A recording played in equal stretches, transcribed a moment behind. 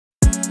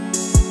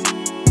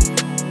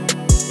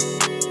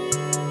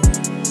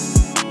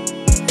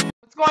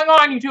going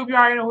on, YouTube? You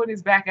already know who it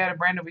is. Back at a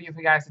brand new video for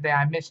you guys today.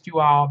 I missed you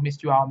all.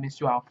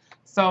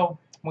 So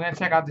we're gonna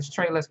check out this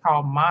trailer. It's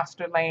called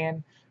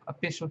Monsterland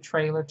official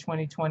trailer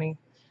 2020.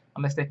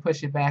 Unless they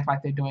push it back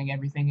like they're doing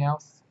everything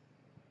else.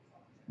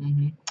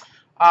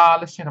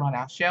 Let's check them out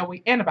now, shall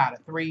we? In about a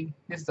 3.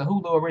 This is a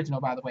Hulu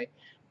original, by the way.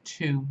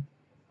 2,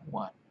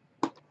 1.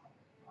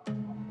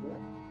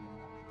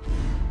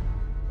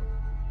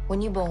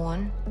 When you're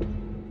born,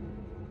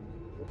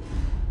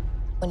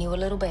 when you were a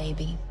little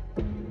baby,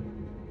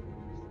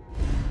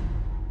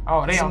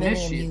 oh, they there's a on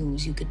this million shit.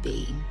 yous you could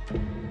be.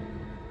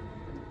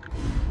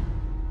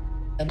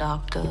 A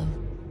doctor,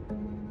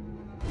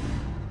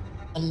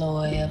 a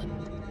lawyer,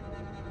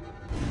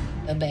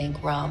 a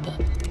bank robber,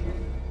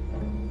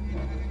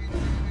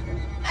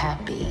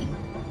 happy,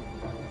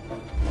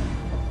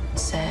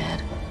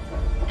 sad,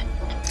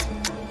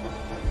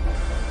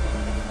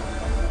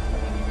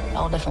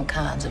 all different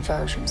kinds of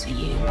versions of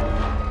you.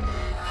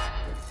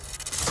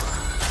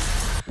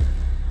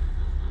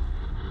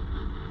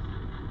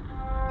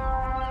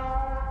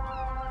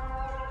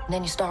 And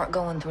then you start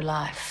going through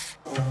life,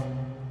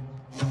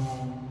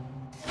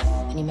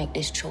 and you make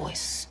this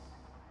choice.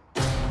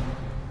 The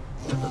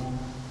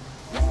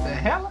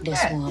hell is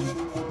This that? one.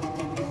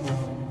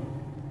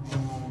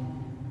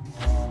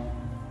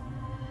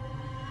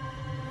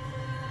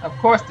 Of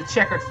course, the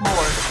checkered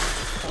floors.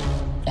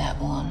 That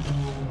one.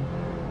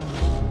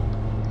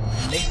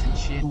 Mason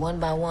shit. And one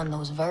by one,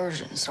 those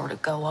versions sort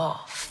of go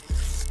off.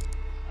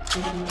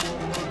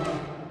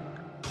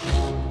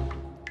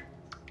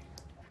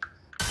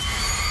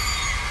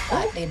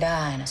 Like they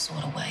die in a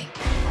sort of way.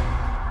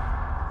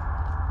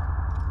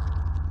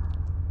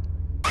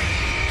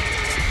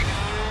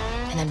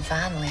 And then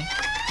finally,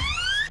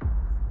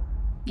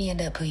 you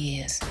end up who he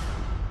is.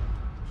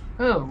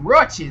 Oh,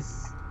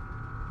 roaches.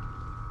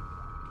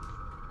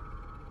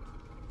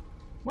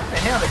 What the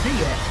hell is he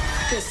at?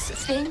 This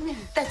thing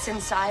that's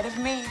inside of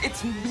me,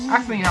 it's me.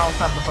 I've seen all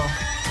stuff before.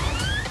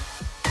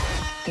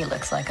 He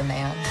looks like a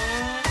man.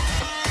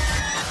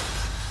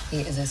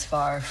 He is as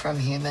far from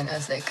human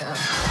as they come.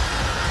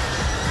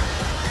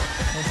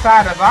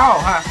 Inside us all,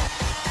 huh?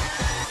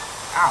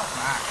 Oh,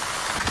 my.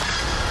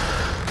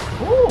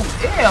 Ooh,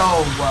 ew.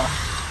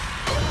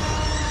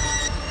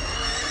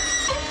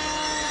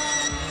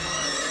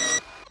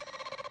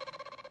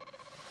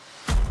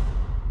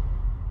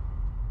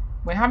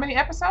 Wait, how many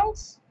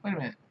episodes? Wait a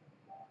minute.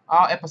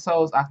 All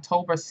episodes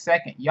October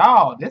 2nd.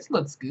 Y'all, this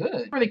looks good. I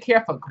don't really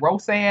care for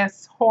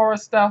gross-ass horror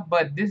stuff,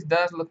 but this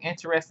does look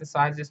interesting, so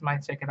I just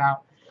might check it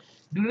out.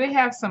 Do they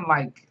have some,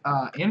 like,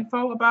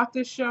 info about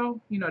this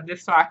show? You know,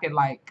 just so I could,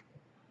 like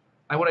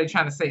what are they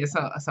trying to say? It's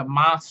a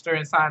monster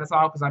inside us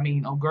all? Because, I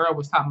mean, old girl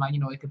was talking about, you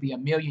know, it could be a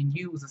million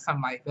views or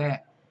something like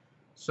that.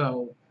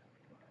 So,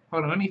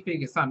 hold on. Let me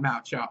figure something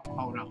out, y'all.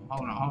 Hold on.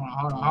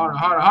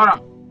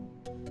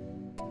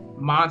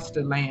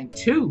 Monsterland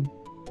 2.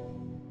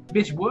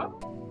 Bitch, what?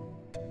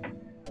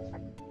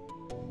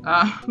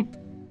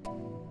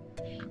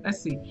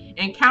 Let's see.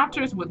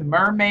 Encounters with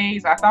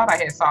mermaids. I thought I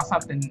had saw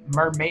something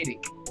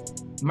mermaidic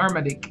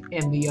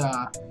in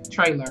the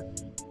trailer.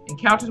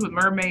 Encounters with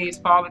mermaids,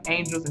 fallen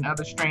angels, and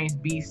other strange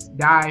beasts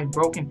dive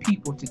broken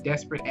people to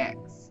desperate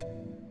acts.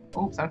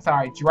 Oops, I'm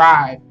sorry.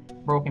 Drive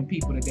broken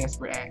people to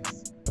desperate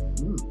acts.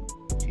 Ooh,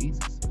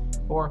 Jesus.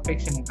 Horror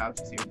fiction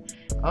anthologies here.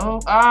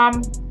 Oh,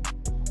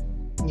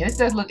 yeah, this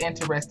does look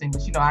interesting,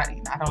 but you know, I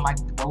don't like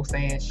gross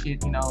ass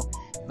shit, you know,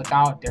 look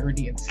all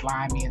dirty and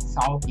slimy and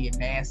soggy and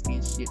nasty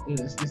and shit.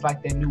 It's just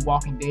like that new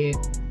Walking Dead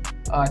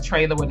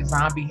trailer where the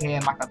zombie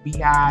had like a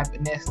beehive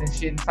nest and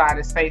shit inside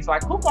his face.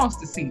 Like, who wants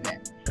to see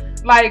that?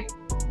 Like,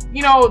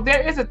 you know,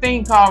 there is a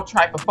thing called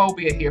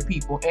trypophobia here,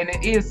 people, and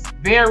it is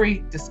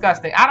very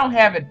disgusting. I don't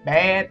have it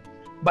bad,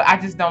 but I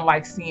just don't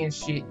like seeing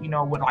shit, you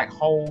know, with like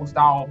holes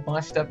all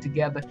bunched up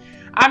together.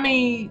 I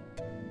mean,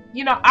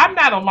 you know, I'm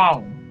not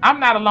alone.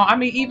 I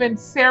mean, even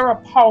Sarah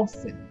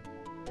Paulson.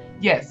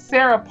 Yes,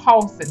 Sarah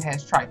Paulson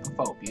has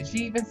trypophobia.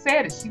 She even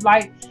said it. She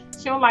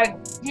don't like,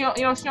 you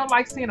know, she don't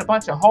like seeing a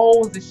bunch of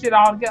holes and shit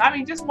all together. I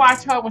mean, just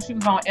watch her when she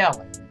was on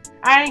Ellen.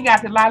 I ain't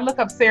got to lie. Look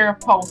up Sarah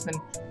Paulson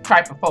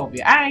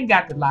trypophobia. I ain't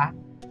got to lie.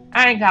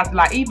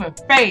 Even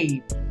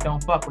Fade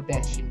don't fuck with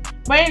that shit.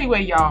 But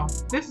anyway, y'all,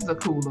 this is a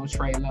cool little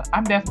trailer.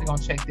 I'm definitely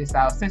gonna check this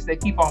out since they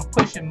keep on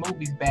pushing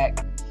movies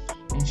back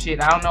and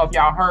shit. I don't know if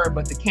y'all heard,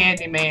 but the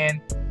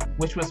Candyman,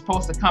 which was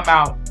supposed to come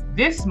out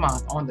this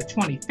month on the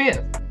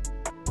 25th,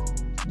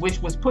 which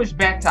was pushed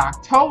back to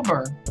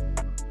October,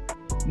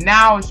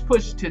 now it's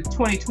pushed to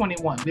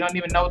 2021. We don't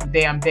even know the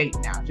damn date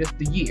now, just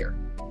the year.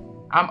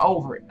 I'm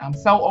over it. I'm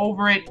so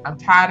over it. I'm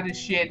tired of this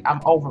shit. I'm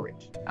over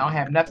it. I don't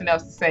have nothing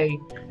else to say.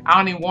 I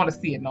don't even want to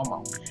see it no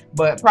more.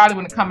 But probably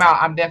when it come out,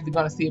 I'm definitely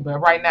going to see it. But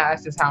right now,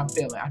 that's just how I'm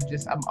feeling.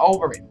 I'm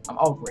over it.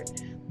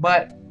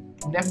 But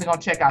I'm definitely going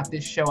to check out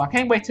this show. I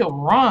can't wait till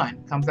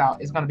Run comes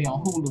out. It's going to be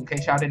on Hulu, in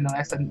case y'all didn't know.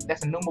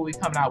 That's a new movie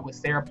coming out with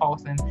Sarah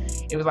Paulson.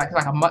 It was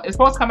it's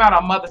supposed to come out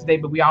on Mother's Day,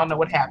 but we all know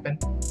what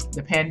happened.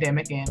 The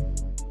pandemic, and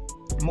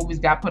movies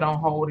got put on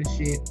hold and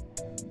shit.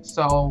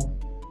 So,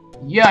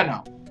 yeah,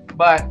 no.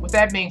 But with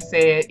that being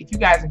said, if you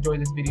guys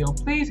enjoyed this video,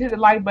 please hit the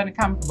like button,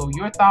 comment below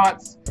your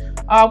thoughts.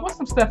 What's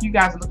some stuff you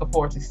guys are looking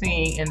forward to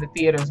seeing in the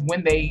theaters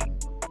when they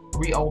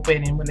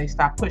reopen and when they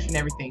stop pushing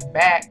everything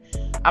back?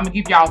 I'm gonna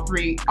give y'all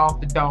 3 off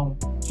the dome.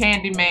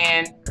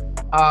 Candyman,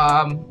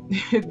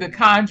 The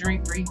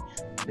Conjuring 3,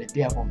 The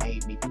Devil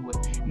Made Me Do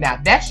It. Now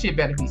that shit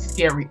better be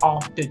scary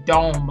off the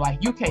dome.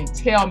 Like, you can't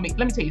tell me.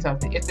 Let me tell you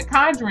something. If The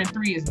Conjuring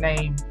 3 is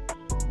named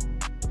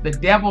The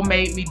Devil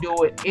Made Me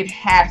Do It, it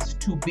has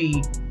to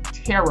be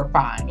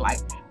terrifying. Like,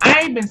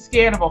 I ain't been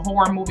scared of a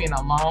horror movie in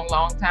a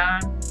long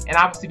time, and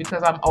obviously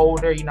because I'm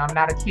older, you know, I'm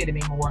not a kid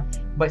anymore,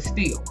 but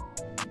still,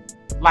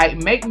 like,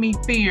 make me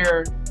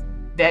fear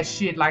that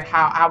shit like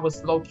how I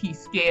was low-key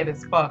scared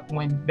as fuck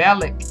when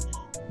Bellic,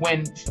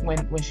 when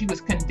she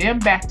was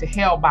condemned back to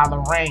hell by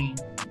Lorraine,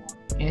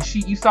 and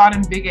you saw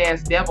them big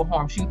ass devil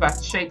horns. She was about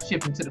to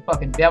shapeshift into the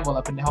fucking devil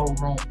up in the whole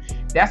room.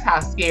 That's how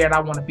scared I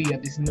want to be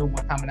of this new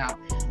one coming out.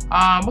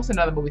 What's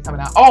another movie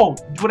coming out? Oh,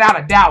 without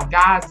a doubt,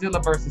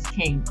 Godzilla vs.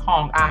 King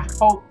Kong. I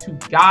hope to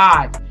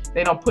God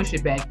they don't push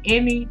it back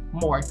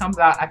anymore. It comes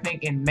out, I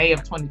think, in May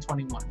of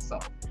 2021. So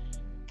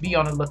be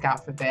on the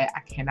lookout for that.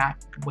 I cannot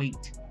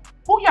wait.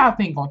 Who y'all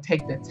think gonna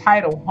take the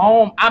title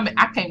home?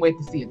 I can't wait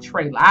to see a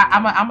trailer.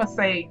 I'm gonna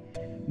say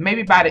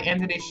maybe by the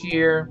end of this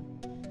year,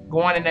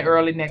 going into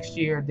early next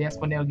year, that's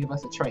when they'll give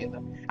us a trailer.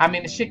 I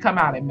mean, the shit come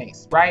out in May,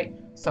 right?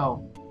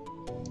 So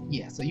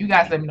yeah, so you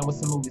guys let me know what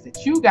some movies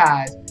that you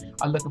guys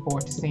are looking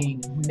forward to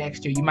seeing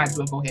next year. You might as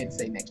well go ahead and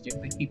say next year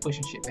because they keep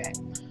pushing shit back.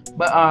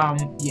 But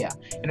yeah,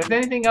 and if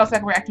there's anything else I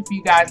can react to for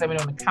you guys, let me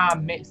know in the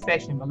comment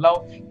section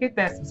below. Hit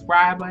that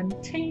subscribe button,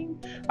 team.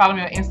 Follow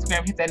me on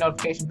Instagram, hit that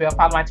notification bell.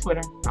 Follow my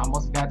Twitter, I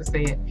almost forgot to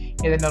say it.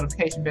 Hit that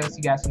notification bell so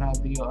you guys can have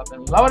a video up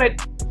and loaded.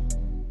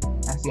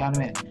 I'll see y'all in a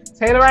minute.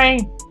 Taylor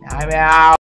Rain, I'm out.